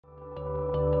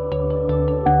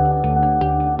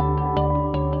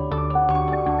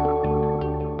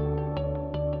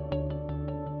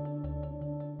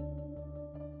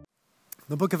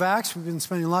book of Acts. We've been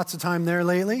spending lots of time there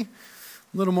lately.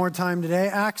 A little more time today.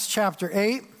 Acts chapter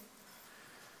 8.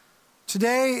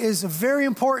 Today is a very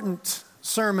important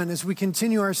sermon as we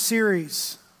continue our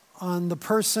series on the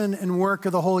person and work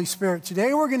of the Holy Spirit.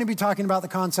 Today we're going to be talking about the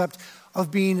concept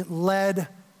of being led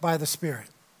by the Spirit.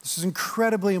 This is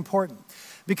incredibly important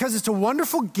because it's a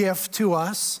wonderful gift to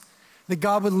us that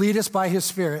God would lead us by His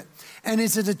Spirit. And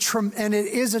it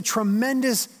is a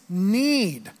tremendous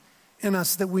need in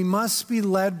us that we must be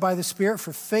led by the Spirit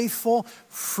for faithful,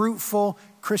 fruitful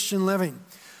Christian living.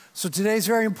 So today's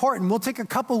very important. We'll take a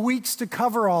couple weeks to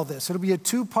cover all this. It'll be a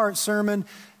two-part sermon.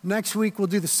 Next week we'll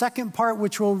do the second part,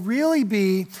 which will really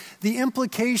be the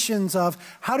implications of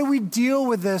how do we deal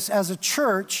with this as a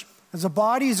church, as a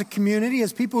body, as a community,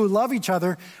 as people who love each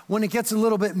other when it gets a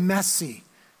little bit messy.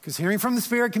 Because hearing from the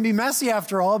Spirit can be messy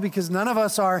after all, because none of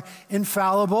us are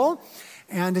infallible.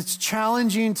 And it's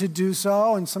challenging to do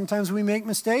so, and sometimes we make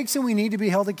mistakes, and we need to be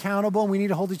held accountable, and we need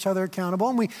to hold each other accountable,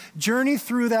 and we journey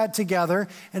through that together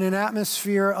in an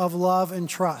atmosphere of love and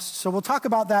trust. So we'll talk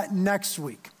about that next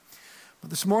week. But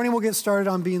this morning we'll get started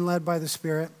on being led by the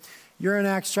Spirit. You're in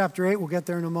Acts chapter 8. We'll get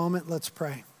there in a moment. Let's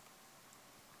pray.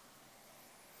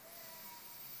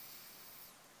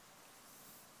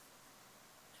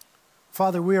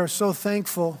 Father, we are so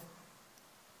thankful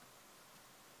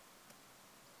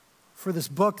for this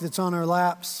book that's on our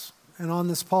laps and on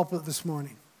this pulpit this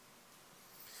morning.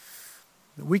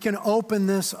 That we can open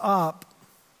this up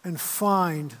and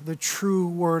find the true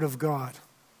Word of God.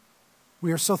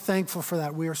 We are so thankful for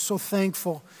that. We are so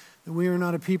thankful that we are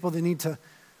not a people that need to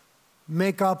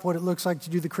make up what it looks like to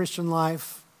do the Christian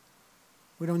life.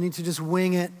 We don't need to just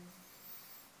wing it.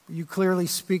 You clearly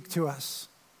speak to us.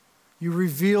 You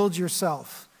revealed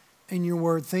yourself in your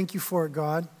Word. Thank you for it,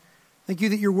 God. Thank you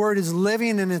that your Word is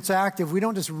living and it's active. We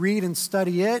don't just read and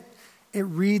study it. It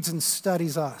reads and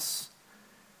studies us.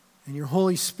 And your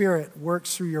Holy Spirit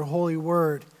works through your holy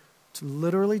Word to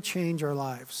literally change our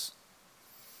lives.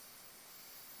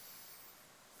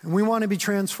 And we want to be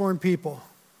transformed people.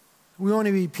 We want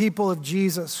to be people of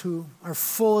Jesus who are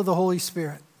full of the Holy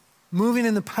Spirit, moving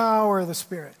in the power of the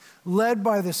Spirit, led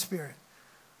by the Spirit,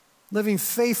 living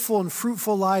faithful and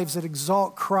fruitful lives that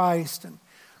exalt Christ and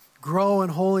grow in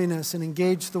holiness and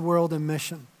engage the world in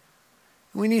mission.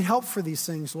 We need help for these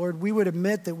things, Lord. We would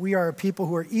admit that we are a people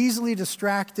who are easily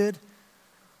distracted,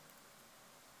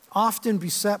 often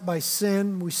beset by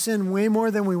sin. We sin way more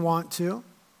than we want to.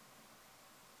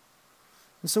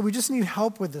 And so we just need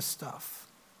help with this stuff.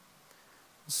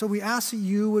 So we ask that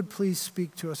you would please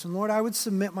speak to us. And Lord, I would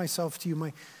submit myself to you.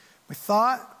 My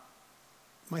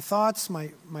thoughts,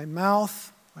 my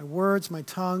mouth, my words, my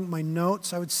tongue, my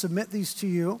notes, I would submit these to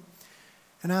you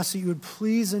and ask that you would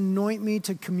please anoint me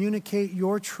to communicate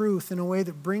your truth in a way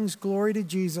that brings glory to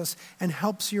Jesus and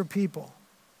helps your people.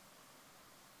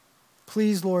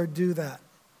 Please, Lord, do that.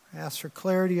 I ask for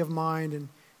clarity of mind and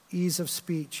ease of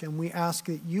speech, and we ask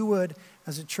that you would,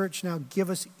 as a church now,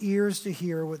 give us ears to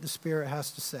hear what the Spirit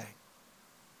has to say.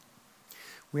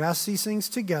 We ask these things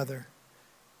together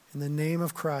in the name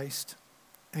of Christ.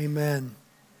 Amen.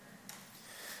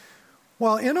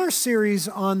 Well, in our series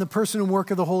on the person and work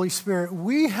of the Holy Spirit,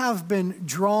 we have been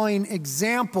drawing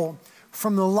example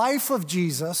from the life of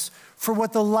Jesus for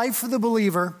what the life of the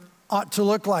believer ought to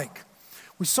look like.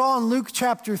 We saw in Luke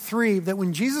chapter 3 that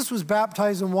when Jesus was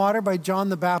baptized in water by John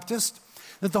the Baptist,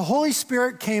 that the Holy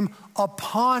Spirit came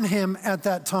upon him at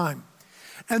that time.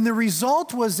 And the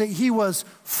result was that he was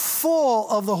full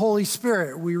of the Holy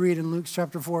Spirit, we read in Luke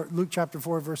chapter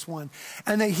 4, verse 1.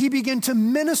 And that he began to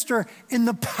minister in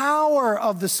the power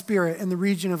of the Spirit in the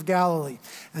region of Galilee.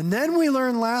 And then we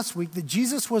learned last week that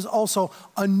Jesus was also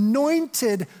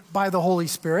anointed by the Holy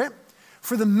Spirit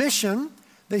for the mission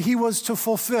that he was to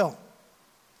fulfill.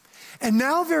 And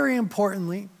now, very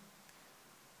importantly,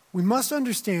 we must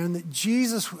understand that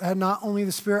Jesus had not only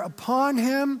the Spirit upon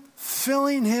him,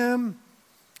 filling him,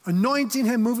 anointing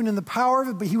him, moving in the power of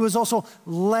it, but he was also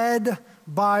led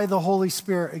by the Holy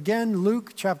Spirit. Again,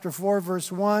 Luke chapter 4,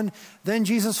 verse 1. Then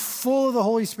Jesus, full of the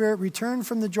Holy Spirit, returned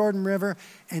from the Jordan River,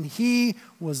 and he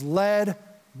was led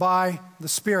by the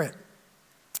Spirit.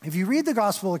 If you read the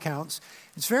gospel accounts,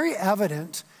 it's very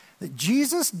evident that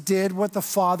Jesus did what the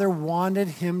Father wanted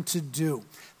him to do.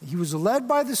 He was led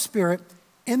by the Spirit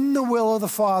in the will of the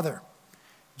Father.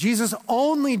 Jesus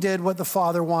only did what the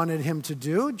Father wanted him to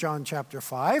do, John chapter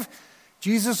 5.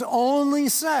 Jesus only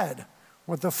said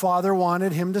what the Father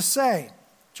wanted him to say,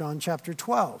 John chapter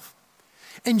 12.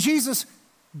 And Jesus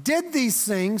did these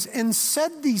things and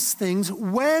said these things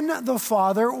when the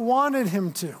Father wanted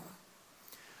him to.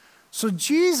 So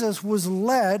Jesus was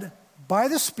led by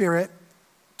the Spirit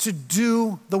to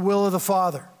do the will of the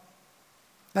Father.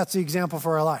 That's the example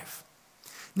for our life.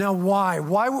 Now, why?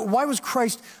 Why was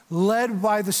Christ led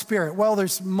by the Spirit? Well,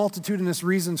 there's multitudinous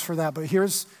reasons for that, but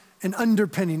here's an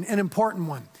underpinning, an important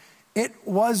one. It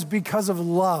was because of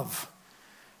love.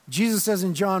 Jesus says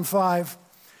in John 5,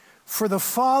 "For the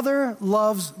Father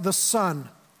loves the Son,"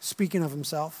 speaking of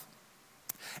himself,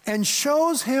 "and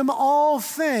shows him all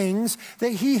things that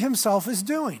he himself is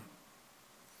doing.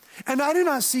 And I do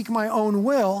not seek my own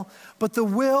will, but the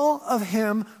will of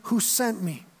him who sent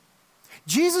me."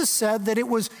 Jesus said that it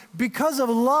was because of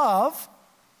love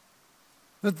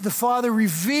that the Father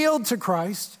revealed to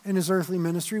Christ in his earthly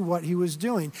ministry what he was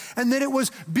doing. And that it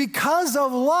was because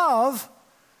of love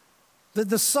that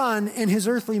the Son in his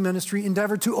earthly ministry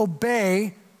endeavored to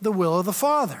obey the will of the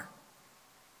Father.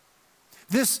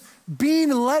 This being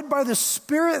led by the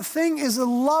Spirit thing is a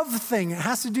love thing. It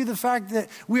has to do with the fact that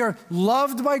we are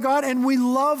loved by God and we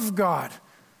love God.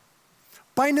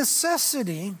 By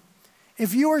necessity,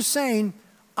 if you are saying,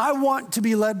 "I want to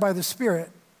be led by the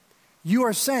Spirit," you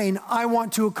are saying, "I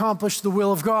want to accomplish the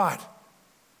will of God."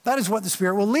 That is what the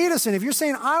Spirit will lead us in. If you're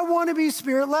saying, "I want to be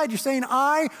Spirit-led," you're saying,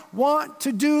 "I want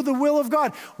to do the will of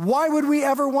God." Why would we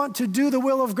ever want to do the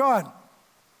will of God?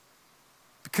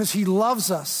 Because he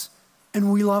loves us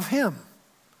and we love him.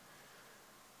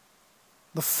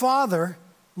 The Father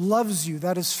loves you.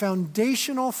 That is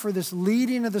foundational for this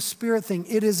leading of the Spirit thing.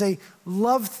 It is a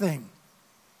love thing.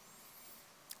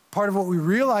 Part of what we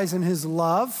realize in his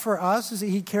love for us is that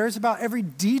he cares about every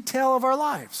detail of our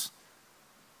lives.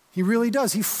 He really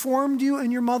does. He formed you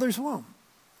in your mother's womb.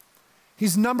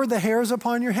 He's numbered the hairs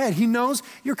upon your head. He knows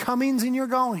your comings and your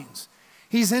goings.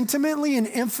 He's intimately and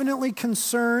infinitely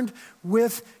concerned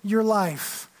with your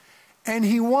life. And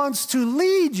he wants to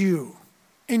lead you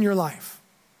in your life.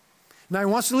 Now, he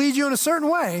wants to lead you in a certain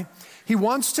way. He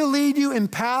wants to lead you in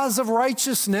paths of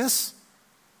righteousness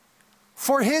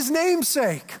for his name's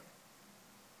sake.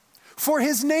 For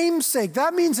his name's sake.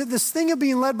 That means that this thing of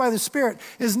being led by the Spirit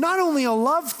is not only a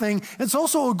love thing, it's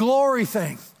also a glory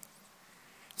thing.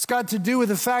 It's got to do with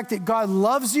the fact that God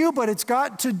loves you, but it's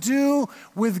got to do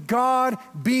with God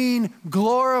being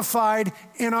glorified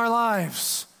in our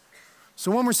lives.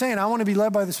 So when we're saying, "I want to be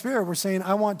led by the Spirit," we're saying,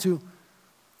 "I want to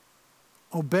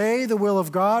obey the will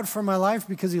of God for my life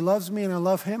because he loves me and I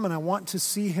love him, and I want to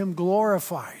see him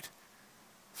glorified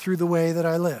through the way that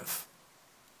I live."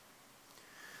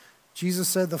 Jesus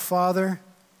said the Father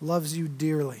loves you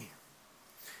dearly.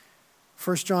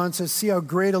 1 John says, "See how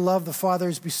great a love the Father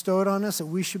has bestowed on us, that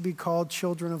we should be called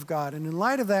children of God." And in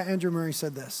light of that, Andrew Murray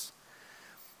said this: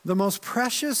 "The most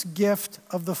precious gift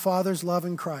of the Father's love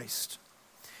in Christ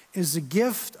is the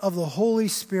gift of the Holy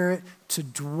Spirit to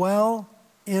dwell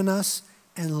in us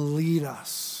and lead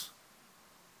us."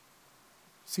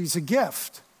 See, it's a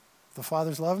gift, the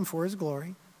Father's love and for his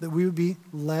glory, that we would be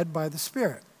led by the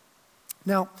Spirit.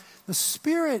 Now, the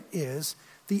Spirit is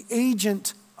the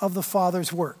agent of the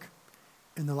Father's work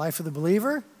in the life of the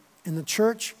believer, in the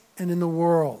church, and in the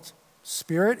world.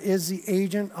 Spirit is the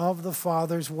agent of the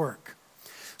Father's work.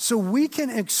 So we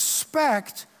can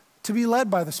expect to be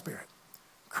led by the Spirit.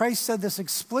 Christ said this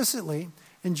explicitly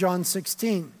in John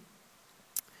 16.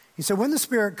 He said, "When the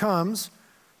Spirit comes,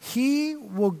 he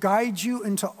will guide you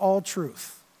into all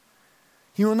truth.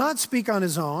 He will not speak on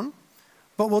his own,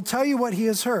 but will tell you what he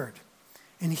has heard.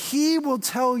 And he will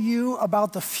tell you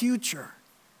about the future.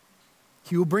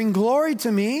 He will bring glory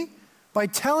to me by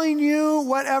telling you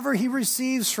whatever he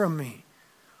receives from me.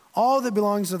 All that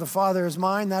belongs to the Father is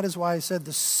mine. That is why I said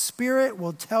the Spirit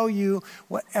will tell you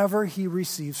whatever he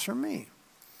receives from me."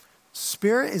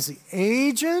 Spirit is the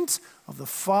agent of the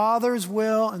Father's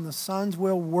will and the Son's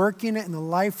will, working it in the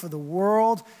life of the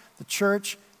world, the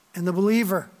church, and the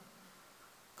believer.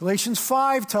 Galatians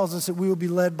 5 tells us that we will be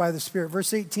led by the Spirit.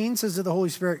 Verse 18 says that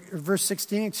verse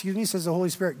 16 says the Holy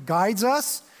Spirit guides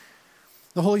us.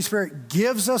 The Holy Spirit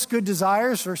gives us good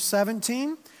desires, verse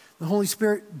 17. The Holy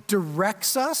Spirit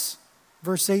directs us,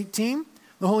 verse 18.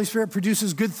 The Holy Spirit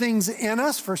produces good things in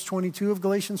us, verse 22 of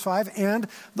Galatians 5. And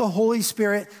the Holy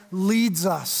Spirit leads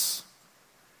us.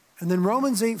 And then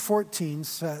Romans 8:14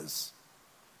 says,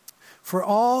 "For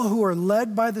all who are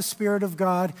led by the Spirit of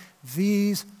God,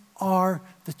 these are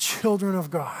the children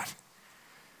of God."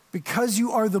 Because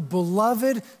you are the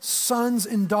beloved sons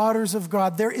and daughters of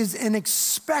God, there is an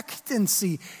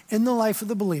expectancy in the life of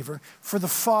the believer for the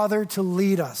Father to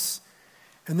lead us.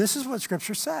 And this is what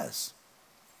Scripture says.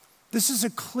 This is a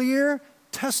clear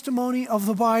testimony of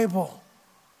the Bible,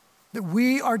 that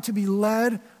we are to be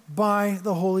led by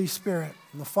the Holy Spirit.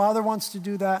 And the Father wants to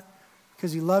do that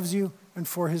because he loves you and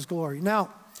for his glory. Now,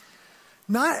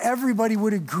 Not everybody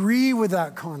would agree with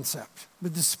that concept,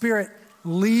 but the Spirit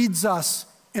leads us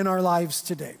in our lives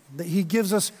today. That he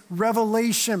gives us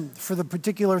revelation for the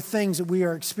particular things that we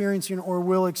are experiencing or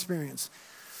will experience.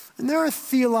 And there are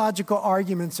theological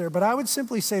arguments there, but I would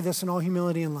simply say this in all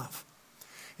humility and love.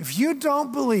 If you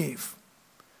don't believe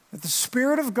that the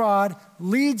Spirit of God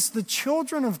leads the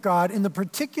children of God in the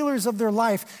particulars of their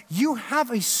life, you have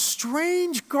a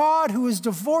strange God who is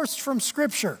divorced from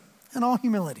Scripture, in all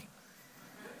humility.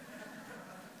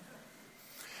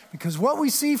 Because what we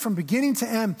see from beginning to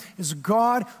end is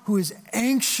God who is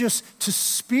anxious to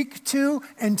speak to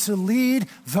and to lead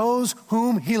those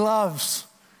whom he loves.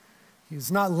 He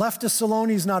has not left us alone.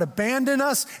 He's not abandoned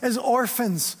us as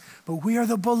orphans, but we are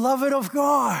the beloved of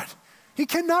God. He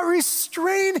cannot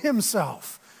restrain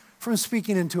himself from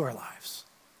speaking into our lives.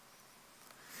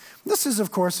 This is,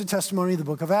 of course, a testimony of the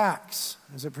book of Acts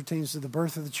as it pertains to the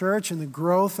birth of the church and the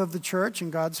growth of the church and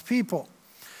God's people.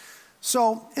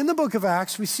 So in the book of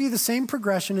Acts, we see the same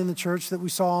progression in the church that we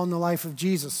saw in the life of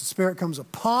Jesus. The Spirit comes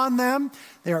upon them.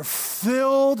 They are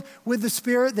filled with the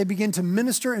Spirit. They begin to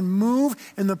minister and move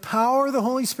in the power of the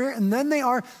Holy Spirit, and then they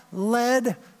are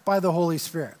led by the Holy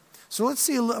Spirit. So let's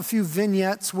see a few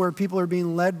vignettes where people are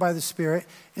being led by the Spirit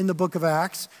in the book of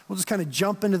Acts. We'll just kind of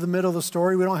jump into the middle of the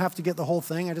story. We don't have to get the whole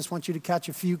thing. I just want you to catch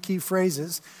a few key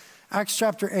phrases. Acts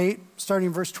chapter 8,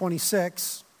 starting verse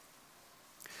 26.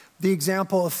 The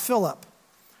example of Philip.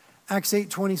 Acts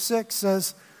 8:26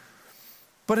 says,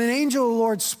 "But an angel of the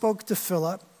Lord spoke to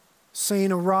Philip,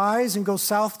 saying, 'Arise and go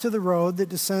south to the road that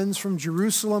descends from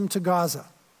Jerusalem to Gaza.'"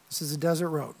 This is a desert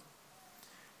road.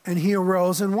 "And he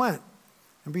arose and went.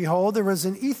 And behold, there was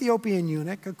an Ethiopian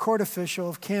eunuch, a court official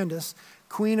of Candace,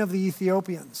 queen of the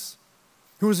Ethiopians,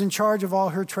 who was in charge of all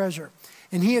her treasure.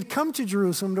 And he had come to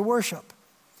Jerusalem to worship.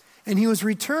 And he was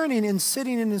returning and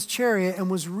sitting in his chariot and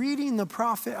was reading the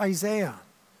prophet Isaiah.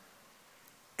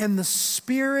 And the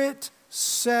Spirit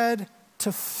said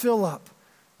to Philip,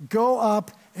 'Go up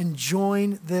and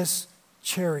join this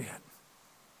chariot.'"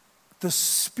 The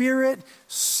Spirit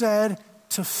said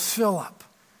to Philip.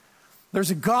 There's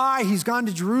a guy, he's gone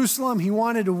to Jerusalem, he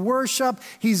wanted to worship,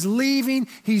 he's leaving,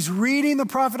 he's reading the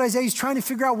prophet Isaiah, he's trying to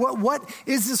figure out what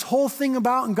is this whole thing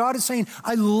about, and God is saying,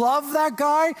 I love that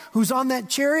guy who's on that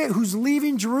chariot, who's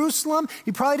leaving Jerusalem.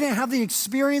 He probably didn't have the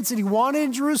experience that he wanted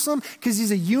in Jerusalem because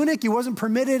he's a eunuch, he wasn't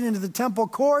permitted into the temple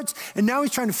courts, and now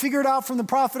he's trying to figure it out from the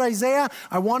prophet Isaiah.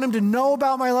 I want him to know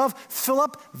about my love.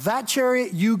 Philip, that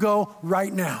chariot, you go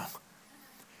right now.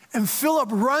 And Philip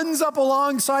runs up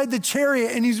alongside the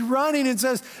chariot and he's running and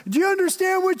says, "Do you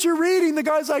understand what you're reading?" The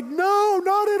guy's like, "No,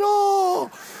 not at all."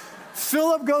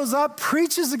 Philip goes up,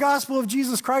 preaches the gospel of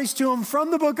Jesus Christ to him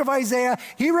from the book of Isaiah.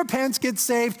 He repents, gets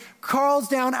saved, crawls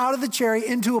down out of the chariot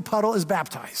into a puddle, is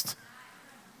baptized.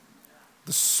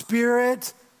 The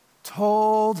Spirit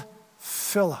told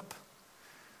Philip.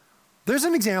 There's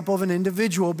an example of an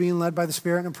individual being led by the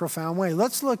Spirit in a profound way.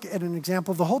 Let's look at an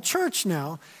example of the whole church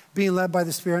now being led by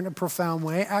the Spirit in a profound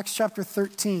way. Acts chapter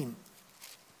 13.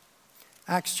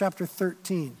 Acts chapter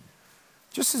 13.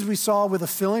 Just as we saw with the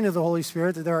filling of the Holy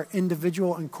Spirit that there are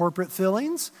individual and corporate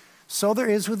fillings, so there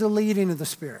is with the leading of the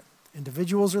Spirit.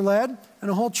 Individuals are led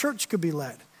and a whole church could be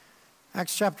led.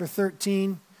 Acts chapter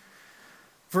 13,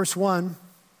 verse 1.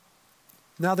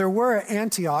 "Now there were at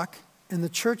Antioch in the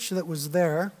church that was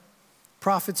there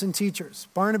prophets and teachers,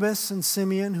 Barnabas and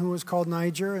Simeon, who was called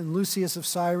Niger, and Lucius of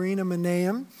Cyrene, and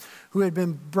Manaen, who had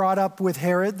been brought up with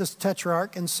Herod the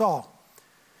Tetrarch, and Saul.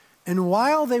 And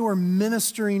while they were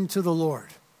ministering to the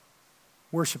Lord,"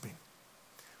 worshiping,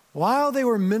 "while they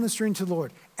were ministering to the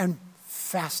Lord and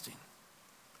fasting,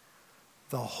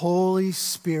 the Holy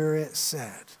Spirit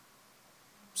said,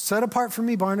 'Set apart for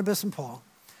me Barnabas and Paul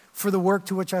for the work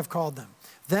to which I've called them.'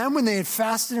 Then when they had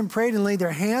fasted and prayed and laid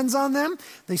their hands on them,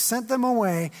 they sent them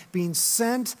away, being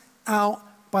sent out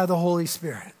by the Holy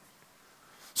Spirit."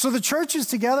 So the church is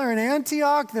together in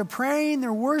Antioch. They're praying,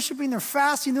 they're worshiping, they're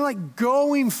fasting. They're like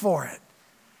going for it.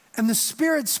 And the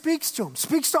Spirit speaks to them,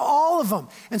 speaks to all of them,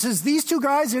 and says, "These two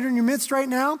guys that are in your midst right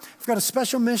now, I've got a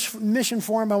special mission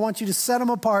for them. I want you to set them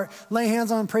apart, lay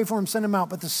hands on them, pray for them, send them out."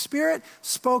 But the Spirit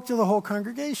spoke to the whole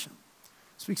congregation.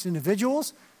 Speaks to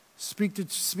individuals,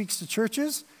 speaks to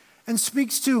churches, and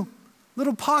speaks to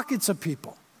little pockets of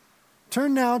people.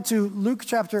 Turn now to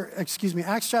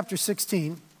Acts chapter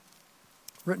 16,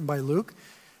 written by Luke.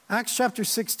 Acts chapter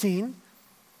 16.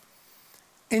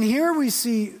 And here we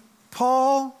see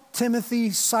Paul, Timothy,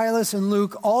 Silas, and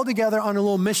Luke all together on a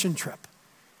little mission trip.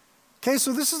 Okay,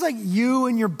 so this is like you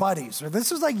and your buddies, or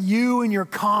this is like you and your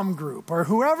comm group, or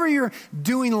whoever you're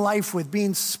doing life with,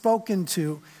 being spoken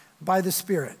to by the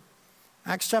Spirit.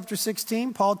 Acts chapter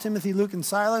 16, Paul, Timothy, Luke, and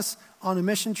Silas on a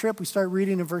mission trip. We start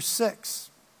reading in verse 6.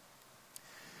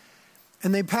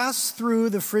 And they passed through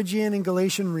the Phrygian and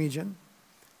Galatian region,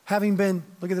 having been,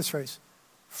 look at this phrase,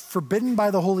 forbidden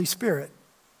by the Holy Spirit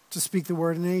to speak the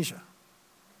word in Asia.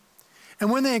 And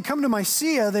when they had come to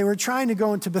Mysia, they were trying to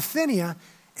go into Bithynia,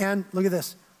 and look at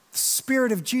this, the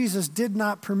Spirit of Jesus did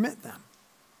not permit them.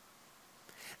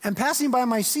 And passing by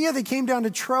Mysia, they came down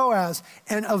to Troas,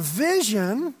 and a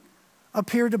vision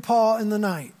appeared to Paul in the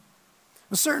night.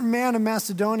 A certain man of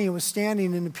Macedonia was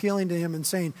standing and appealing to him and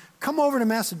saying, "Come over to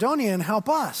Macedonia and help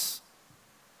us."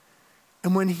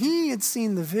 And when he had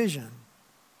seen the vision,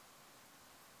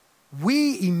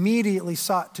 we immediately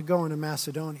sought to go into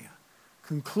Macedonia,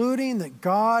 concluding that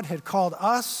God had called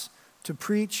us to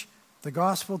preach the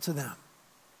gospel to them.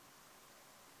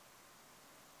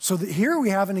 So that here we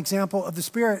have an example of the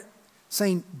Spirit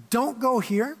saying, don't go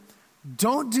here,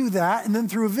 don't do that, and then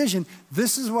through a vision,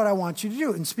 this is what I want you to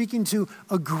do, and speaking to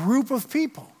a group of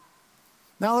people.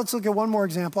 Now let's look at one more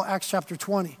example, Acts chapter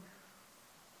 20.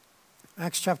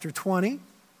 Acts chapter 20.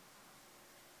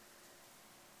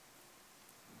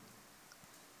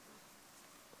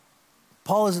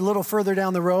 Paul is a little further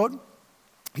down the road.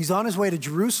 He's on his way to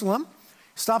Jerusalem.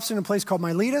 Stops in a place called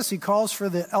Miletus. He calls for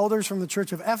the elders from the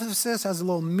church of Ephesus, has a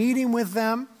little meeting with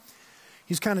them.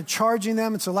 He's kind of charging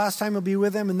them. It's the last time he'll be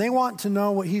with them, and they want to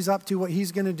know what he's up to, what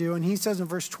he's going to do. And he says in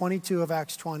verse 22 of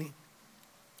Acts 20,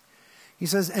 he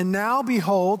says, "And now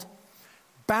behold,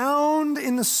 bound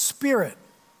in the Spirit,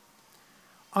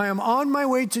 I am on my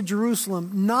way to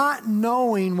Jerusalem, not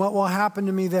knowing what will happen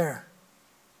to me there.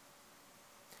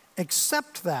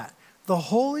 Except that the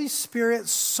Holy Spirit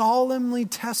solemnly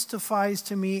testifies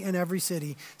to me in every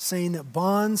city, saying that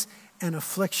bonds and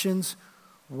afflictions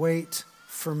wait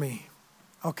for me."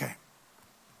 Okay.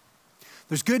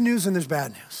 There's good news and there's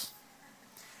bad news.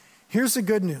 Here's the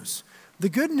good news. The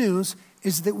good news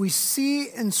is that we see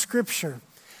in Scripture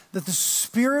that the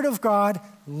Spirit of God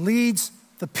leads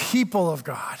the people of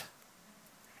God.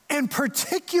 And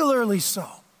particularly so.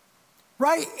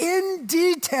 Right? In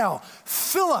detail.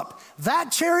 Philip,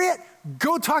 that chariot,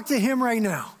 go talk to him right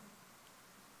now.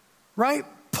 Right?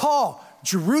 Paul,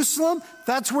 Jerusalem,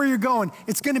 that's where you're going.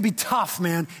 It's going to be tough,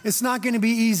 man. It's not going to be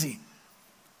easy.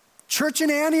 Church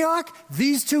in Antioch,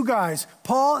 these two guys,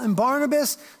 Paul and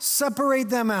Barnabas, separate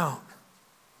them out.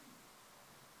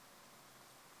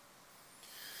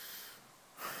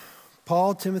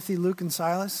 Paul, Timothy, Luke, and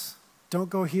Silas, don't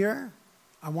go here.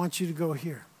 I want you to go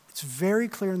here. It's very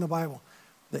clear in the Bible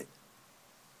that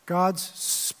God's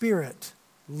Spirit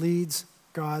leads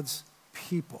God's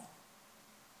people.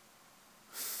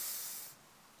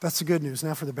 That's the good news.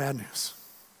 Now for the bad news.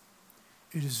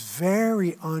 It is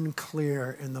very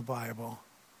unclear in the Bible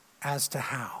as to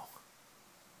how.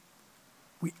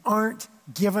 We aren't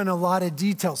given a lot of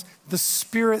details. The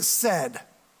Spirit said,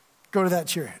 go to that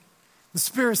chariot. The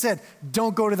Spirit said,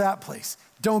 don't go to that place.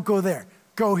 Don't go there.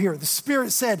 Go here. The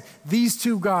Spirit said, these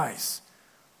two guys.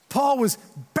 Paul was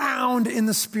bound in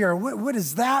the Spirit. What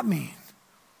does that mean?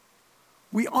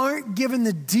 We aren't given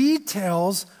the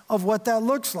details of what that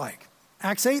looks like.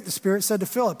 Acts 8, the Spirit said to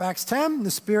Philip. Acts 10, the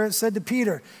Spirit said to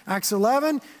Peter. Acts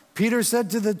 11, Peter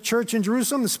said to the church in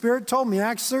Jerusalem, the Spirit told me.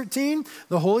 Acts 13,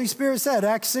 the Holy Spirit said.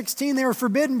 Acts 16, they were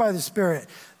forbidden by the Spirit.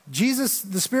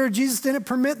 The Spirit of Jesus didn't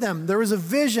permit them. There was a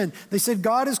vision. They said,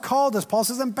 God has called us. Paul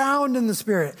says, I'm bound in the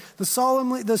Spirit. The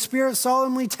Spirit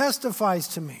solemnly testifies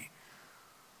to me.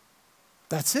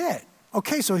 That's it.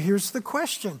 Okay, so here's the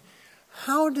question.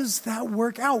 How does that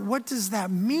work out? What does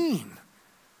that mean?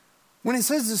 When it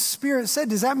says the Spirit said,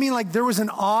 does that mean like there was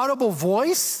an audible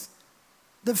voice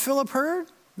that Philip heard,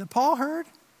 that Paul heard?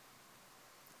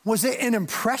 Was it an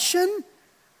impression?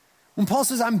 When Paul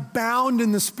says, I'm bound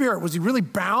in the Spirit, was he really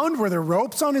bound? Were there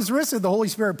ropes on his wrist that the Holy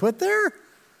Spirit put there?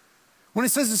 When it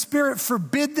says the Spirit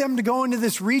forbid them to go into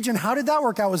this region, how did that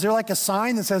work out? Was there like a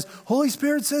sign that says, Holy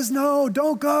Spirit says, no,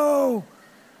 don't go?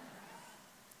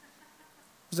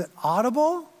 Was it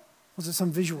audible? Was it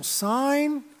some visual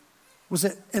sign? Was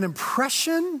it an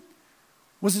impression?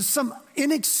 Was it some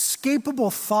inescapable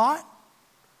thought?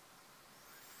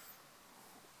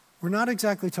 We're not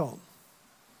exactly told.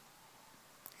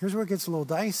 Here's where it gets a little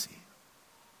dicey.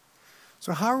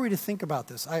 So how are we to think about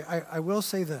this? I will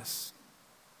say this.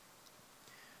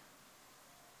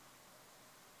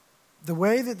 The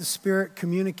way that the Spirit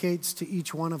communicates to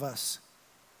each one of us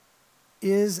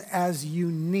is as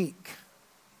unique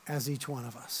as each one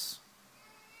of us.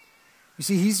 You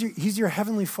see, he's your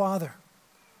heavenly Father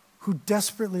who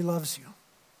desperately loves you.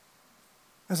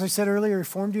 As I said earlier, he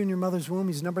formed you in your mother's womb.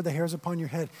 He's numbered the hairs upon your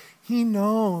head. He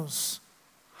knows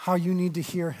how you need to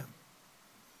hear him.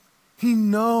 He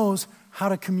knows how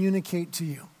to communicate to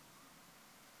you.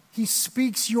 He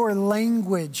speaks your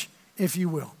language, if you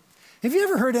will. Have you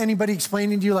ever heard anybody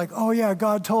explaining to you like, oh yeah,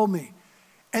 God told me?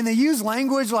 And they use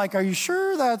language like, are you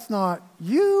sure that's not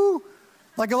you?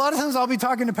 Like a lot of times I'll be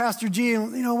talking to Pastor G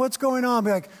and, what's going on? I'll be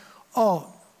like,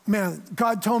 oh man,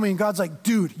 God told me. And God's like,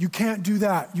 dude, you can't do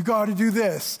that. You got to do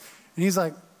this. And he's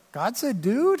like, God said,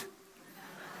 dude?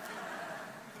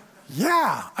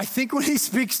 Yeah, I think when he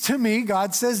speaks to me,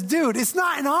 God says, dude. It's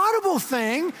not an audible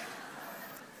thing.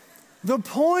 The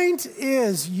point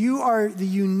is, you are the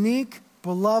unique,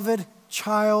 beloved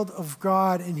child of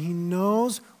God, and he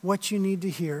knows what you need to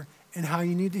hear and how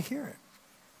you need to hear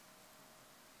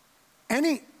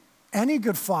it. Any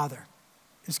good father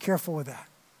is careful with that.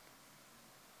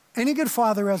 Any good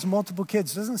father who has multiple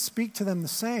kids doesn't speak to them the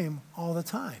same all the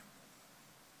time.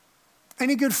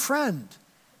 Any good friend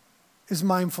is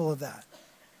mindful of that.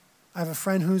 I have a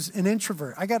friend who's an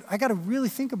introvert. I got to really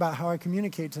think about how I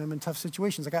communicate to them in tough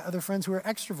situations. I got other friends who are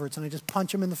extroverts, and I just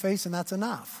punch them in the face, and that's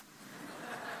enough.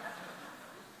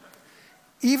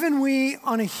 Even we,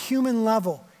 on a human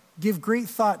level, give great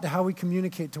thought to how we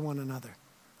communicate to one another.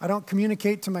 I don't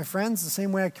communicate to my friends the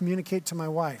same way I communicate to my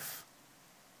wife,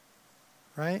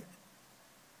 right?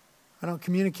 I don't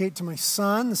communicate to my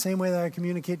son the same way that I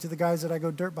communicate to the guys that I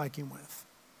go dirt biking with.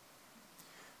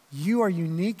 You are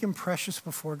unique and precious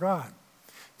before God.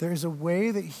 There is a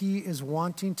way that he is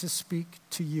wanting to speak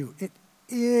to you. It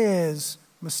is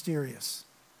mysterious.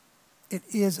 It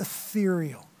is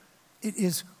ethereal. It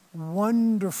is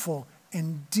wonderful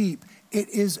and deep. It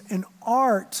is an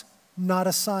art, not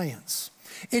a science.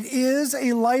 It is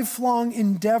a lifelong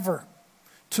endeavor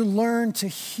to learn to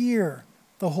hear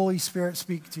the Holy Spirit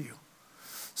speak to you.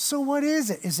 So what is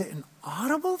it? Is it an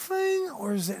audible thing,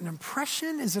 or is it an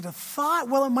impression? Is it a thought?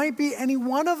 Well, it might be any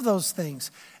one of those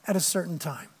things at a certain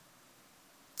time.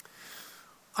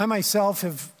 I myself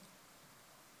have,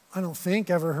 I don't think,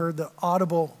 ever heard the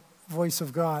audible voice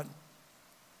of God.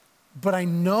 But I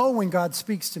know when God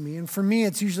speaks to me, and for me,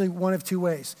 it's usually one of two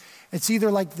ways. It's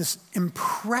either like this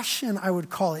impression, I would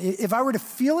call it. If I were to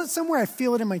feel it somewhere, I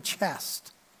feel it in my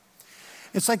chest.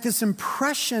 It's like this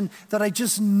impression that I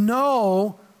just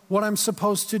know what I'm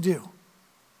supposed to do.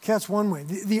 Okay, that's one way.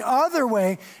 The other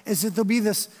way is that there'll be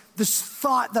this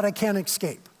thought that I can't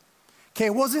escape. Okay,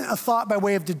 it wasn't a thought by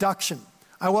way of deduction.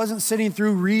 I wasn't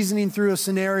reasoning through a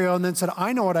scenario and then said,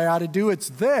 I know what I ought to do, it's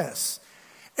this.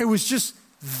 It was just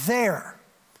there.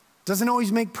 Doesn't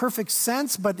always make perfect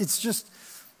sense, but it's just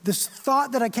this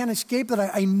thought that I can't escape,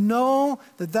 that I know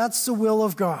that that's the will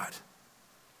of God.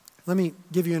 Let me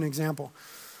give you an example.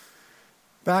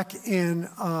 Back in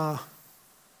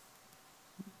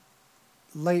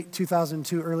late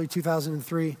 2002, early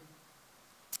 2003,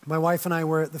 my wife and I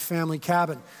were at the family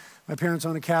cabin. My parents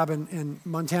own a cabin in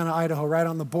Montana, Idaho, right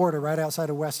on the border, right outside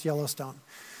of West Yellowstone.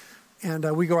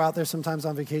 And we go out there sometimes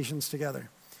on vacations together.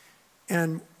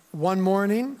 And one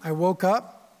morning, I woke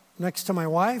up next to my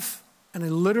wife, and I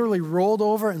literally rolled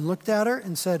over and looked at her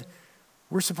and said,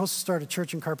 we're supposed to start a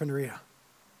church in Carpinteria.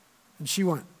 And she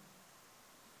went,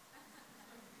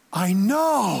 I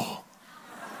know.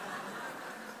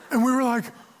 And we were like,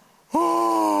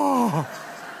 oh,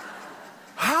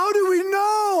 how do we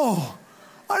know?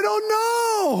 I don't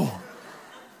know.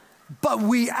 But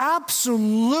we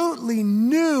absolutely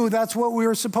knew that's what we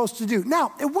were supposed to do.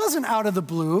 Now, it wasn't out of the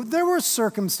blue. There were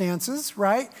circumstances,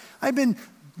 right? I've been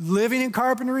living in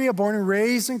Carpinteria, born and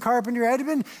raised in Carpinteria. I'd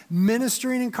been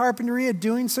ministering in Carpinteria,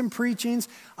 doing some preachings.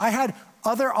 I had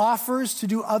other offers to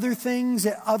do other things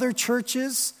at other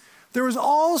churches. There was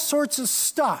all sorts of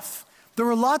stuff. There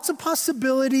were lots of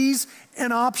possibilities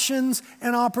and options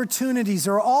and opportunities.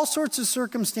 There were all sorts of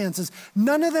circumstances.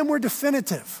 None of them were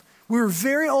definitive. We were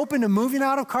very open to moving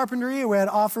out of Carpinteria. We had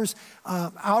offers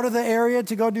out of the area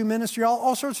to go do ministry,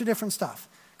 all sorts of different stuff.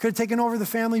 Could have taken over the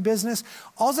family business.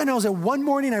 All I know is that one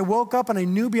morning I woke up and I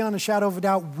knew beyond a shadow of a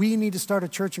doubt we need to start a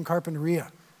church in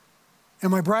Carpinteria.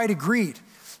 And my bride agreed.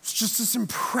 It's just this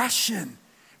impression.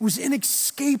 It was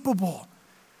inescapable.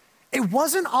 It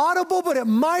wasn't audible, but it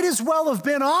might as well have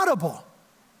been audible.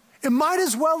 It might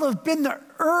as well have been the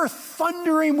earth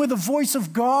thundering with the voice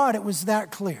of God. It was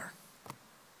that clear.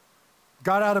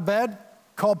 Got out of bed,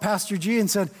 called Pastor G and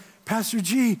said, Pastor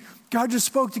G, God just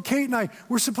spoke to Kate and I.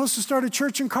 We're supposed to start a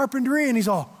church in Carpinteria. And he's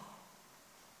all,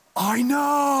 I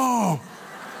know.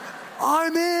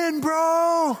 I'm in,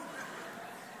 bro.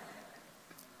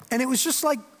 And it was just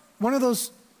like one of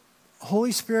those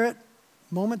Holy Spirit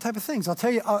moment type of things. I'll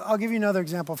tell you, I'll give you another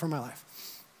example from my life.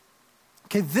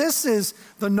 Okay, this is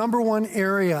the number one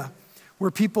area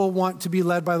where people want to be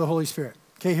led by the Holy Spirit.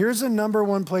 Okay, here's the number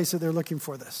one place that they're looking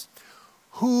for this.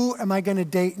 Who am I going to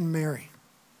date and marry?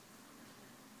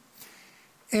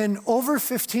 In over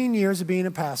 15 years of being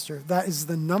a pastor, that is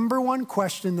the number one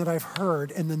question that I've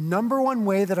heard, and the number one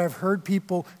way that I've heard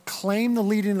people claim the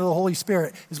leading of the Holy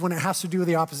Spirit is when it has to do with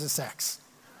the opposite sex.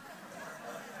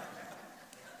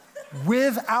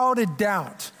 Without a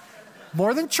doubt.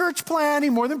 More than church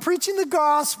planning, more than preaching the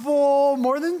gospel,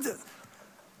 more than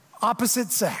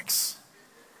opposite sex.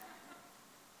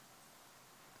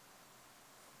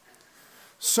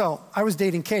 So I was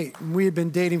dating Kate, and we had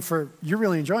been dating you're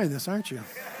really enjoying this, aren't you?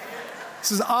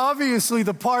 This is obviously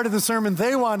the part of the sermon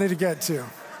they wanted to get to.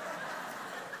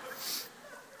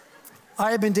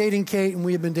 I had been dating Kate, and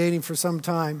we had been dating for some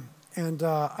time. And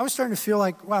I was starting to feel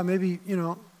like, wow, maybe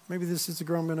this is the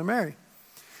girl I'm going to marry.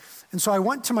 And so I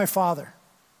went to my father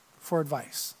for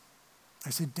advice. I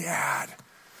said, Dad,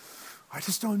 I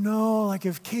just don't know, like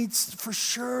if Kate's for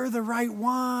sure the right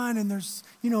one, and there's,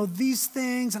 these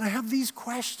things, and I have these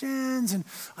questions, and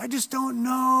I just don't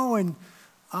know. And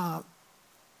I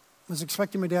was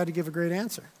expecting my dad to give a great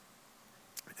answer.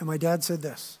 And my dad said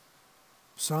this,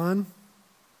 son,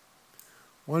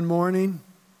 one morning,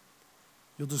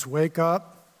 you'll just wake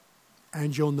up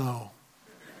and you'll know.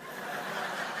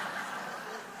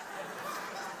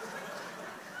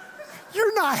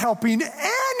 You're not helping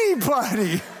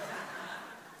anybody.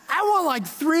 I want like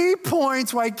 3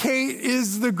 points why Kate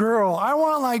is the girl. I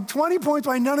want like 20 points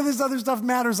why none of this other stuff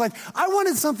matters. Like, I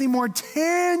wanted something more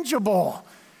tangible.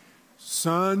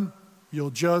 Son,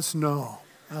 you'll just know.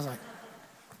 I was like,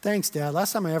 thanks, Dad.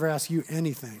 Last time I ever asked you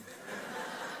anything.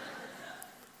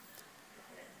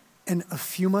 And a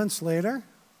few months later,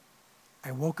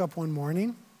 I woke up one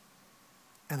morning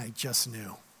and I just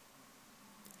knew.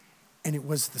 And it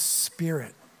was the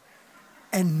Spirit.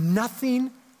 And nothing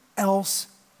else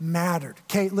mattered.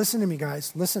 Kate, listen to me,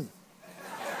 guys. Listen.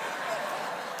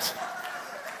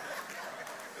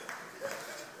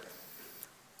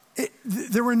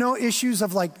 There were no issues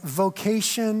of like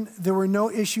vocation. There were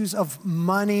no issues of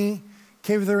money.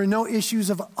 Okay, there were no issues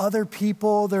of other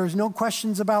people. There was no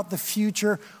questions about the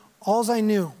future. All I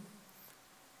knew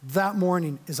that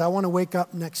morning is I want to wake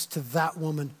up next to that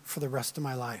woman for the rest of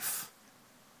my life.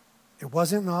 It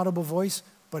wasn't an audible voice,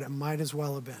 but it might as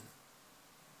well have been.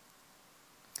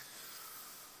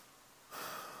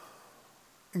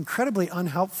 Incredibly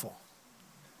unhelpful,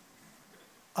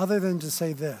 other than to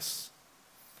say this: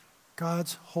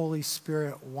 God's Holy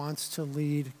Spirit wants to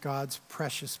lead God's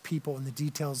precious people in the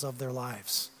details of their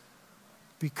lives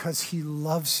because he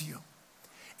loves you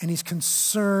and he's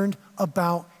concerned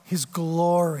about his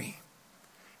glory,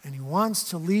 and he wants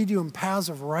to lead you in paths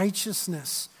of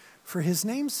righteousness for his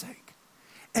name's sake.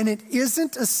 And it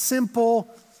isn't a simple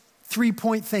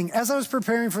 3-point thing. As I was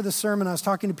preparing for the sermon, I was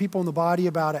talking to people in the body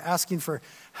about it, asking for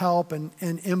help and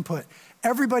input.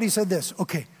 Everybody said this: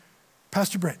 okay,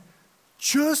 Pastor Brett,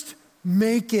 just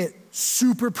make it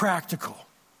super practical.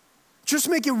 Just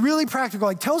make it really practical.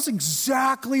 Like, tell us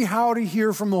exactly how to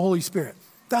hear from the Holy Spirit.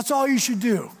 That's all you should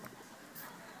do.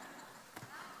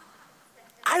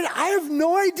 I have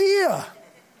no idea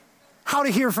how to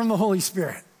hear from the Holy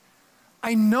Spirit.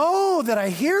 I know that I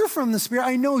hear from the Spirit.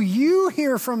 I know you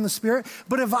hear from the Spirit.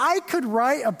 But if I could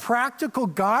write a practical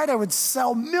guide, I would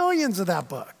sell millions of that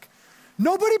book.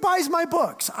 Nobody buys my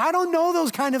books. I don't know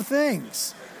those kind of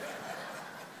things.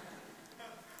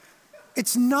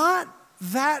 It's not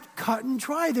that cut and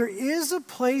dry. There is a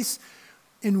place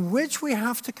in which we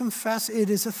have to confess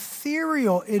it is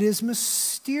ethereal, it is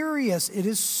mysterious, it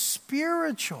is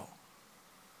spiritual.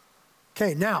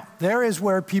 Okay, now, there is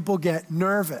where people get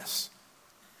nervous.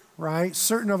 Right?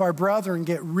 Certain of our brethren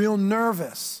get real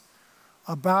nervous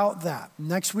about that.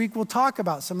 Next week we'll talk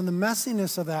about some of the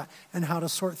messiness of that and how to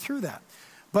sort through that.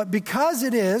 But because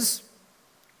it is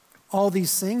all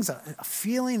these things, a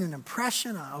feeling, an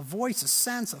impression, a voice, a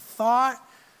sense, a thought,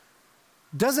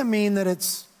 doesn't mean that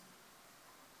it's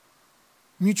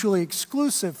mutually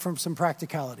exclusive from some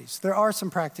practicalities. There are some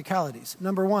practicalities.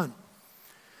 Number one,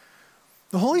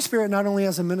 the Holy Spirit not only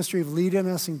has a ministry of leading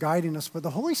us and guiding us, but the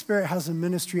Holy Spirit has a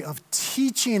ministry of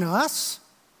teaching us.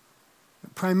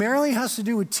 It primarily has to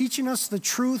do with teaching us the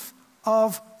truth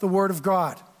of the Word of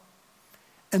God.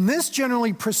 And this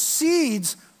generally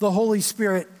precedes the Holy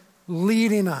Spirit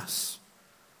leading us.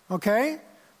 Okay?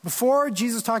 Before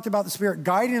Jesus talked about the Spirit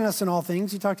guiding us in all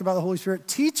things, he talked about the Holy Spirit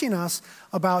teaching us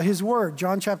about his Word.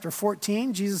 John chapter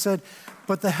 14, Jesus said,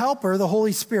 "But the Helper, the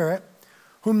Holy Spirit,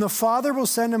 whom the Father will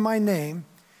send in my name,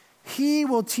 he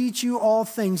will teach you all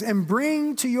things and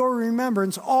bring to your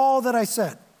remembrance all that I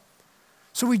said."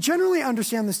 So we generally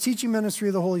understand this teaching ministry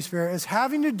of the Holy Spirit as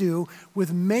having to do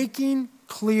with making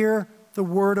clear the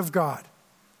Word of God.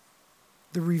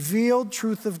 the revealed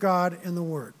truth of God in the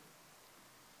Word.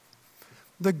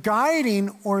 The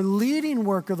guiding or leading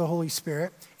work of the Holy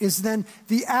Spirit is then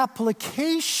the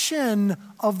application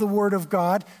of the Word of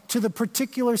God to the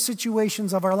particular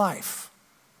situations of our life.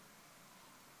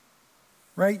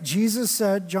 Right? Jesus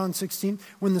said, John 16,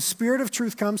 when the Spirit of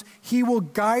truth comes, He will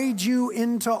guide you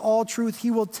into all truth.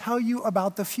 He will tell you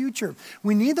about the future.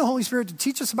 We need the Holy Spirit to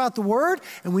teach us about the Word,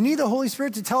 and we need the Holy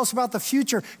Spirit to tell us about the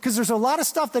future, because there's a lot of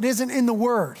stuff that isn't in the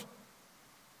Word.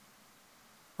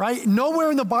 Right? Nowhere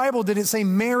in the Bible did it say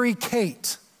Mary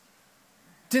Kate.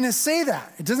 Didn't say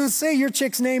that. It doesn't say your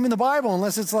chick's name in the Bible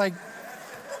unless it's like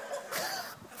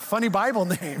funny Bible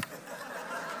name.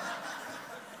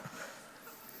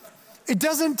 It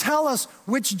doesn't tell us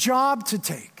which job to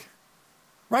take.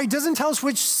 Right? It doesn't tell us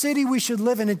which city we should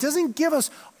live in. It doesn't give us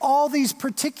all these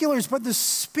particulars, but the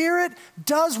Spirit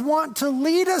does want to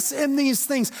lead us in these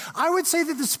things. I would say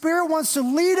that the Spirit wants to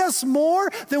lead us more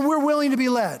than we're willing to be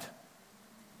led.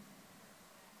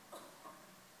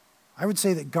 I would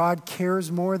say that God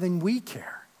cares more than we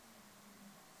care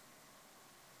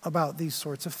about these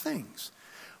sorts of things.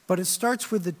 But it starts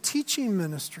with the teaching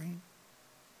ministry,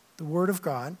 the Word of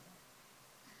God,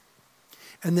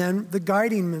 and then the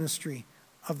guiding ministry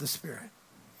of the Spirit.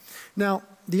 Now,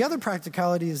 the other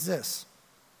practicality is this.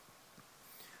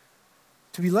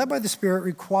 To be led by the Spirit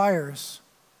requires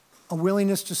a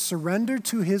willingness to surrender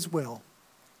to His will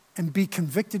and be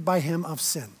convicted by Him of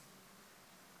sin.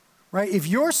 Right? If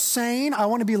you're saying, I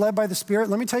want to be led by the Spirit,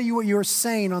 let me tell you what you're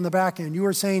saying on the back end. You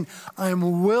are saying,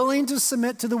 I'm willing to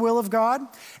submit to the will of God,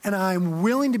 and I'm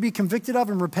willing to be convicted of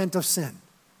and repent of sin.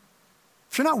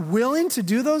 If you're not willing to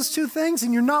do those two things,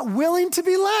 then you're not willing to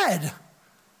be led.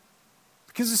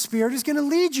 Because the Spirit is going to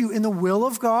lead you in the will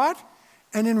of God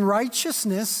and in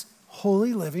righteousness,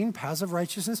 holy living, paths of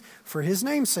righteousness for His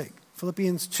name's sake.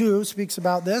 Philippians 2 speaks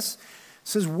about this. It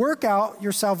says, work out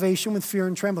your salvation with fear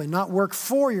and trembling. Not work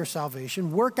for your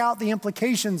salvation. Work out the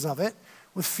implications of it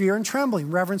with fear and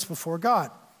trembling, reverence before God.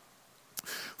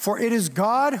 For it is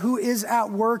God who is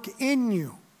at work in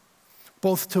you,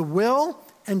 both to will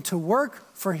and to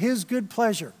work for His good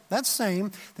pleasure. That's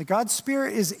saying that God's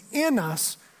Spirit is in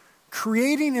us,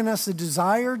 creating in us a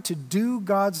desire to do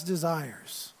God's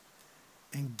desires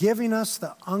and giving us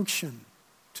the unction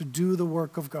to do the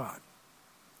work of God.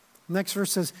 Next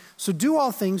verse says, so do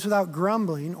all things without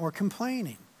grumbling or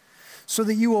complaining, so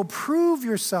that you will prove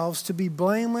yourselves to be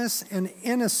blameless and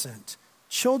innocent,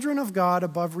 children of God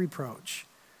above reproach,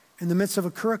 in the midst of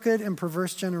a crooked and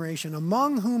perverse generation,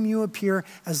 among whom you appear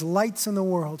as lights in the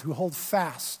world, who hold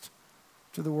fast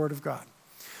to the word of God.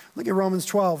 Look at Romans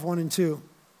 12, 1 and 2.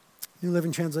 New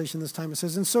Living Translation this time. It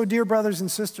says, and so, dear brothers and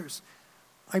sisters,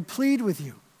 I plead with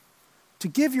you to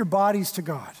give your bodies to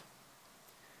God,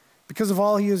 because of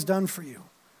all He has done for you.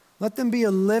 Let them be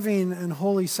a living and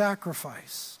holy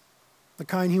sacrifice, the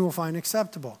kind He will find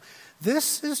acceptable.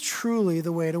 This is truly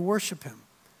the way to worship Him.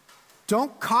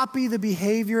 Don't copy the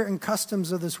behavior and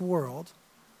customs of this world,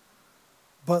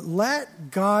 but let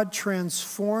God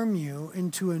transform you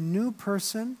into a new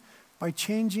person by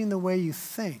changing the way you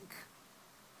think.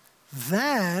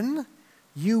 Then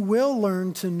you will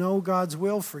learn to know God's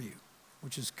will for you,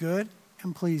 which is good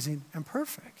and pleasing and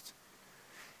perfect.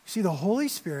 See, the Holy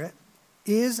Spirit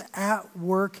is at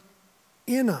work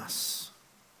in us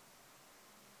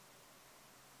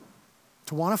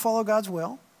to want to follow God's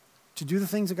will, to do the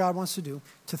things that God wants to do,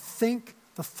 to think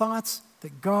the thoughts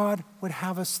that God would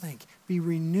have us think. Be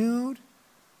renewed,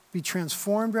 be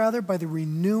transformed rather, by the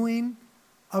renewing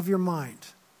of your mind.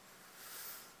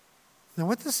 Now,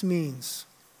 what this means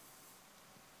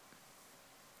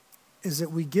is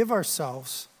that we give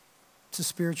ourselves to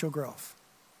spiritual growth.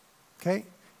 Okay?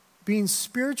 Being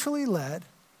spiritually led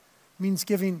means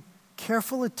giving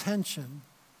careful attention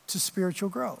to spiritual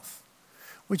growth,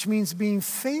 which means being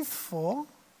faithful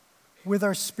with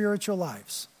our spiritual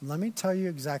lives. Let me tell you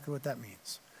exactly what that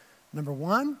means. Number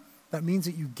one, that means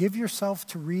that you give yourself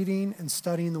to reading and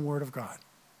studying the Word of God.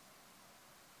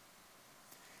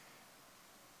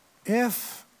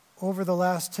 If over the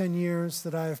last 10 years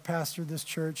that I have pastored this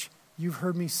church, you've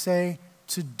heard me say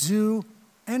to do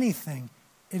anything,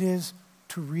 it is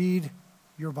to read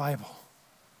your Bible.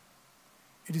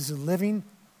 It is a living,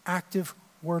 active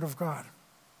Word of God.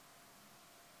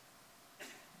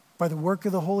 By the work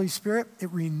of the Holy Spirit,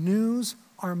 it renews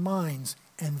our minds,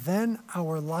 and then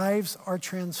our lives are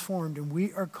transformed, and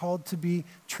we are called to be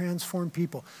transformed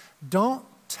people. Don't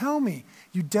tell me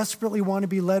you desperately want to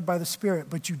be led by the Spirit,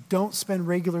 but you don't spend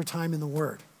regular time in the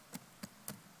Word.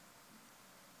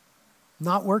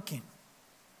 Not working.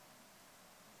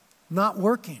 Not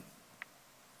working.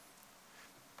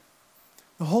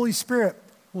 The Holy Spirit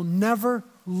will never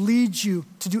lead you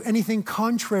to do anything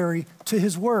contrary to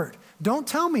his word. Don't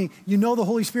tell me you know the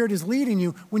Holy Spirit is leading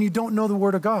you when you don't know the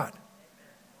word of God.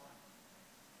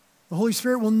 The Holy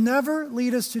Spirit will never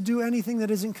lead us to do anything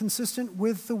that isn't consistent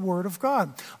with the Word of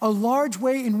God. A large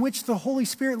way in which the Holy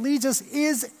Spirit leads us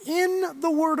is in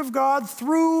the Word of God,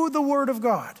 through the Word of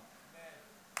God.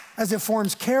 As it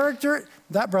forms character,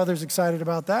 that brother's excited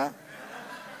about that.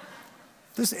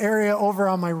 This area over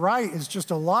on my right is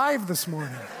just alive this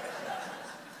morning.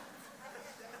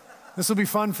 This will be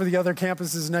fun for the other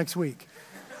campuses next week.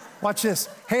 Watch this.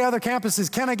 Hey, other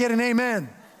campuses, can I get an amen?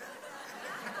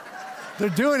 They're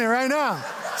doing it right now.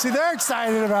 See, they're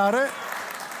excited about it.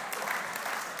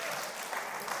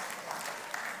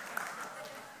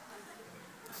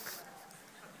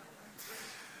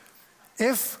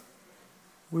 If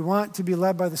we want to be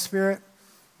led by the Spirit,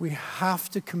 we have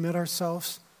to commit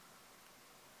ourselves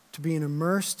to being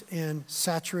immersed and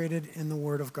saturated in the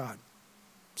Word of God.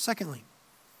 Secondly,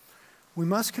 we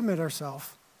must commit ourselves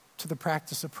to the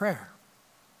practice of prayer,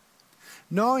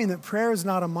 knowing that prayer is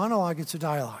not a monologue, it's a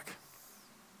dialogue.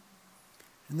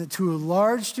 And that to a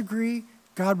large degree,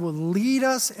 God will lead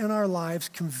us in our lives,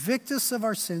 convict us of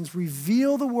our sins,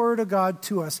 reveal the Word of God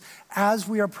to us as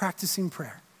we are practicing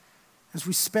prayer, as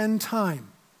we spend time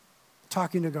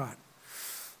talking to God.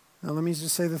 Now, let me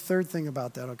just say the third thing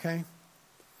about that, okay?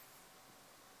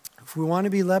 If we want to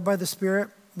be led by the Spirit,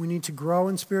 we need to grow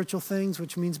in spiritual things,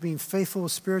 which means being faithful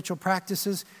with spiritual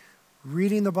practices,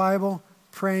 reading the Bible,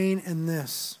 praying, and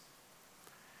this.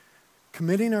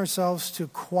 Committing ourselves to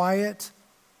quiet,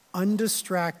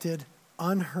 undistracted,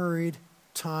 unhurried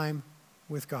time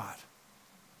with God.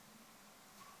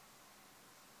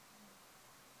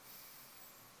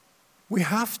 We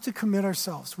have to commit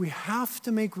ourselves. We have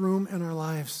to make room in our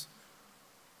lives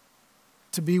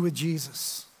to be with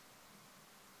Jesus.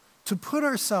 To put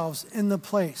ourselves in the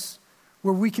place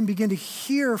where we can begin to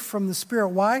hear from the Spirit.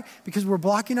 Why? Because we're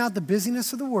blocking out the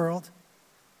busyness of the world,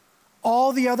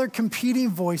 all the other competing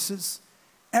voices,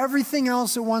 everything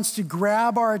else that wants to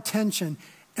grab our attention,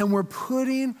 and we're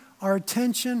putting our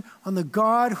attention on the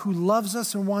God who loves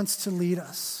us and wants to lead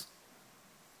us.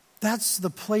 That's the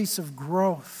place of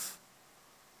growth.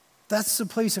 That's the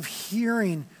place of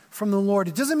hearing from the Lord.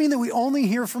 It doesn't mean that we only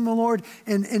hear from the Lord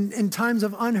in times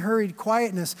of unhurried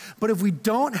quietness, but if we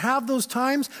don't have those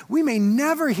times, we may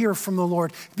never hear from the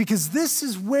Lord, because this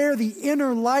is where the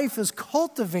inner life is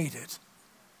cultivated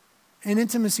in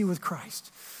intimacy with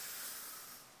Christ.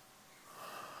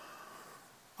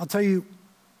 I'll tell you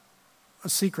a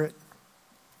secret.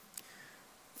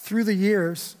 Through the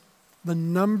years, the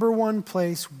number one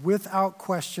place, without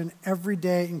question, every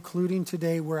day, including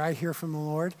today, where I hear from the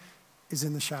Lord is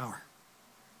in the shower.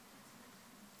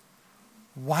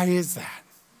 Why is that?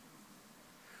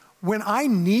 When I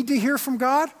need to hear from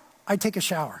God, I take a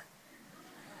shower.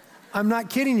 I'm not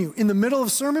kidding you. In the middle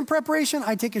of sermon preparation,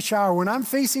 I take a shower. When I'm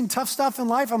facing tough stuff in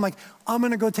life, I'm like, I'm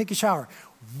going to go take a shower.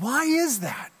 Why is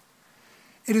that?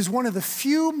 It is one of the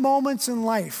few moments in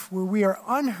life where we are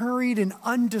unhurried and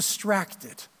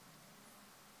undistracted,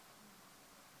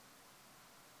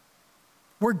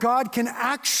 where God can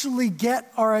actually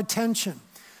get our attention.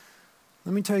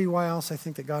 Let me tell you why else I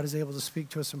think that God is able to speak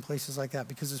to us in places like that,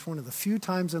 because it's one of the few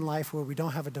times in life where we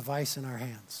don't have a device in our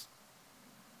hands.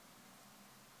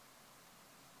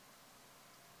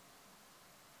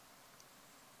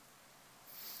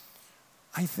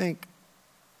 I think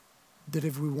that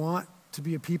if we want to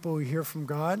be a people who hear from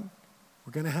God,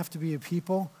 we're going to have to be a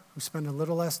people who spend a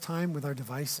little less time with our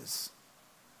devices.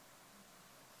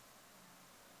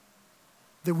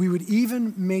 That we would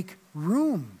even make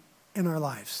room in our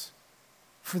lives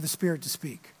for the Spirit to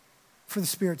speak, for the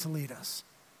Spirit to lead us.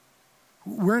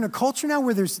 We're in a culture now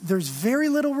where there's very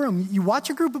little room. You watch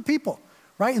a group of people,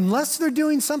 right? Unless they're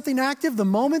doing something active, the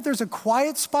moment there's a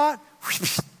quiet spot,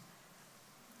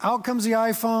 out comes the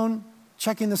iPhone,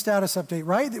 checking the status update,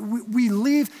 right? We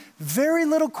leave very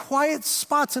little quiet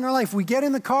spots in our life. We get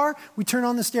in the car, we turn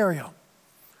on the stereo.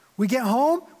 We get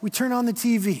home, we turn on the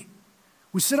TV.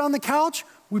 We sit on the couch,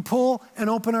 we pull and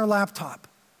open our laptop.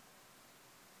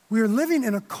 We are living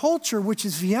in a culture which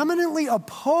is vehemently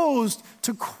opposed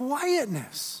to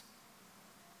quietness.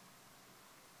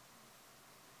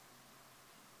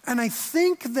 And I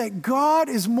think that God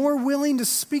is more willing to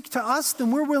speak to us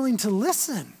than we're willing to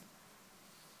listen.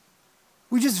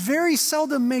 We just very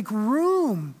seldom make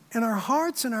room in our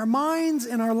hearts and our minds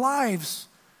and our lives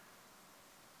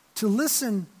to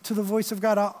listen to the voice of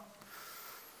God.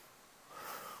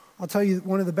 I'll tell you,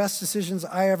 one of the best decisions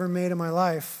I ever made in my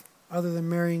life, other than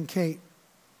marrying Kate,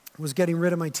 was getting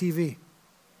rid of my TV.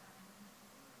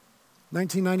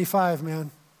 1995,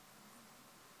 man.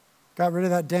 Got rid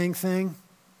of that dang thing.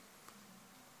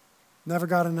 Never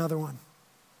got another one.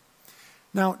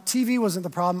 Now, TV wasn't the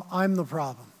problem. I'm the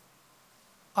problem.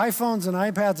 iPhones and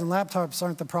iPads and laptops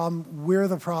aren't the problem. We're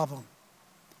the problem.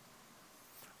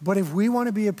 But if we want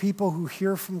to be a people who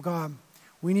hear from God,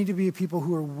 we need to be a people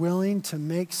who are willing to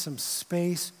make some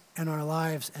space in our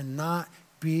lives and not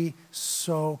be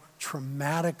so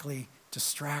traumatically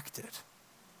distracted.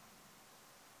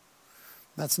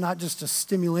 That's not just a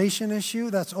stimulation issue,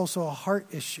 that's also a heart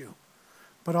issue.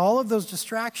 But all of those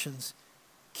distractions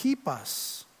keep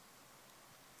us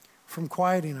from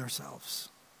quieting ourselves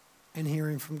and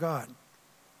hearing from God.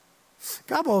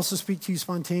 God will also speak to you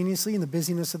spontaneously in the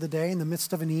busyness of the day, in the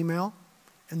midst of an email,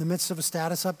 in the midst of a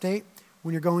status update,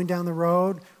 when you're going down the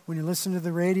road, when you're listening to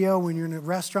the radio, when you're in a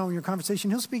restaurant, when you're in a conversation.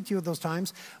 He'll speak to you at those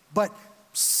times. But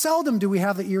seldom do we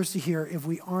have the ears to hear if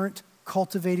we aren't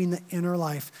cultivating the inner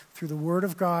life through the Word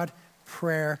of God,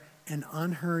 prayer, and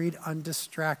unhurried,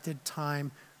 undistracted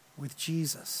time with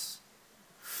Jesus.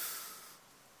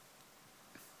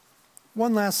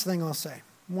 One last thing I'll say,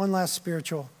 one last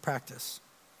spiritual practice,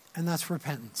 and that's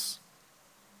repentance.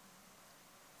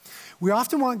 We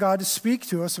often want God to speak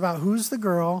to us about who's the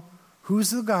girl,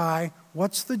 who's the guy,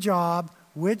 what's the job,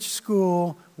 which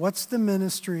school, what's the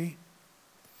ministry,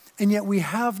 and yet we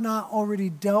have not already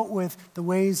dealt with the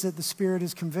ways that the Spirit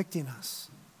is convicting us.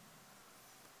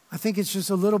 I think it's just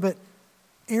a little bit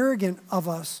arrogant of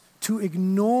us to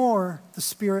ignore the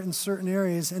Spirit in certain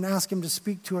areas and ask Him to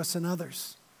speak to us in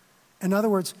others. In other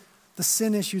words, the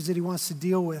sin issues that He wants to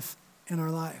deal with in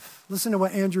our life. Listen to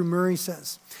what Andrew Murray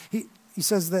says. He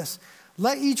says this: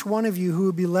 "Let each one of you who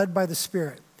would be led by the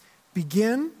Spirit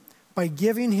begin by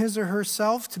giving his or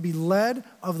herself to be led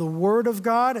of the Word of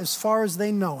God as far as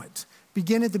they know it.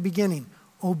 Begin at the beginning.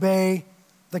 Obey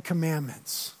the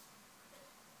commandments."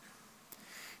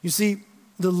 You see,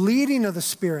 the leading of the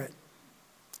Spirit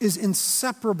is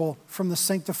inseparable from the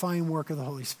sanctifying work of the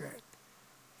Holy Spirit.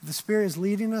 If the Spirit is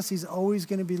leading us, He's always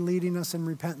going to be leading us in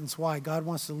repentance. Why? God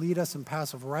wants to lead us in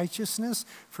paths of righteousness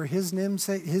for His name's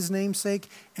sake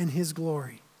and His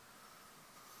glory.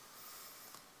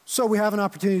 So we have an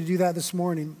opportunity to do that this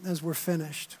morning as we're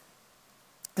finished.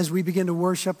 As we begin to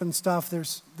worship and stuff,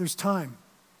 there's time,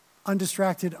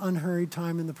 undistracted, unhurried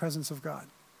time in the presence of God.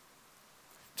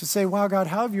 To say, wow, God,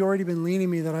 how have you already been leading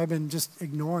me that I've been just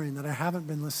ignoring, that I haven't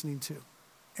been listening to?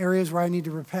 Areas where I need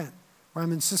to repent, where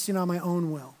I'm insisting on my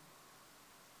own will.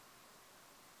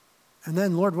 And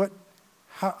then, Lord,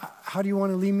 how do you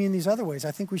want to lead me in these other ways?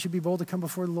 I think we should be bold to come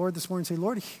before the Lord this morning and say,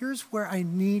 Lord, here's where I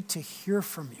need to hear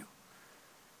from you.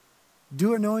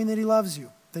 Do it knowing that He loves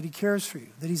you, that He cares for you,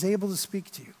 that He's able to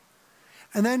speak to you.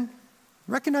 And then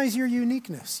recognize your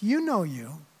uniqueness. You know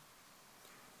you.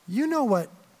 You know what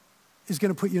is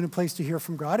going to put you in a place to hear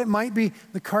from God. It might be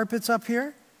the carpets up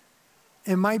here.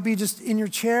 It might be just in your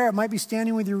chair. It might be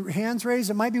standing with your hands raised.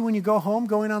 It might be when you go home,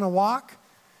 going on a walk.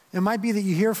 It might be that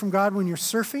you hear from God when you're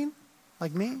surfing,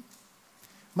 like me. It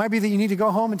might be that you need to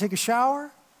go home and take a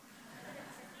shower.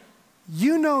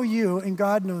 You know you, and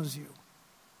God knows you.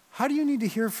 How do you need to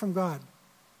hear from God?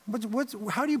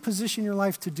 How do you position your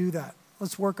life to do that?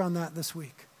 Let's work on that this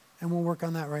week, and we'll work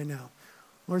on that right now.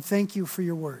 Lord, thank you for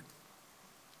your word.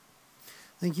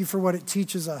 Thank you for what it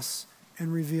teaches us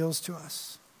and reveals to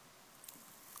us.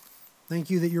 Thank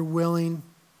you that you're willing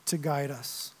to guide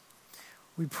us.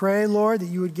 We pray, Lord, that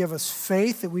you would give us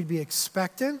faith, that we'd be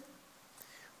expectant.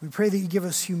 We pray that you give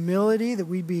us humility, that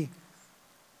we'd be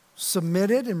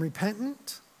submitted and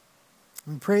repentant.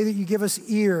 We pray that you give us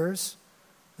ears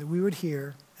that we would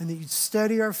hear, and that you'd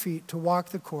steady our feet to walk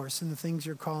the course in the things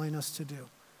you're calling us to do.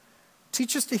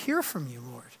 Teach us to hear from you,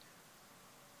 Lord.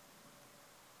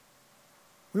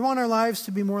 We want our lives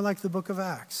to be more like the book of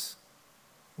Acts.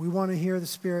 We want to hear the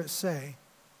Spirit say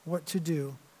what to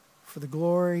do for the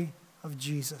glory of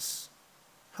Jesus.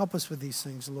 Help us with these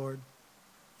things, Lord.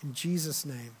 In Jesus'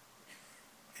 name,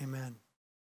 amen.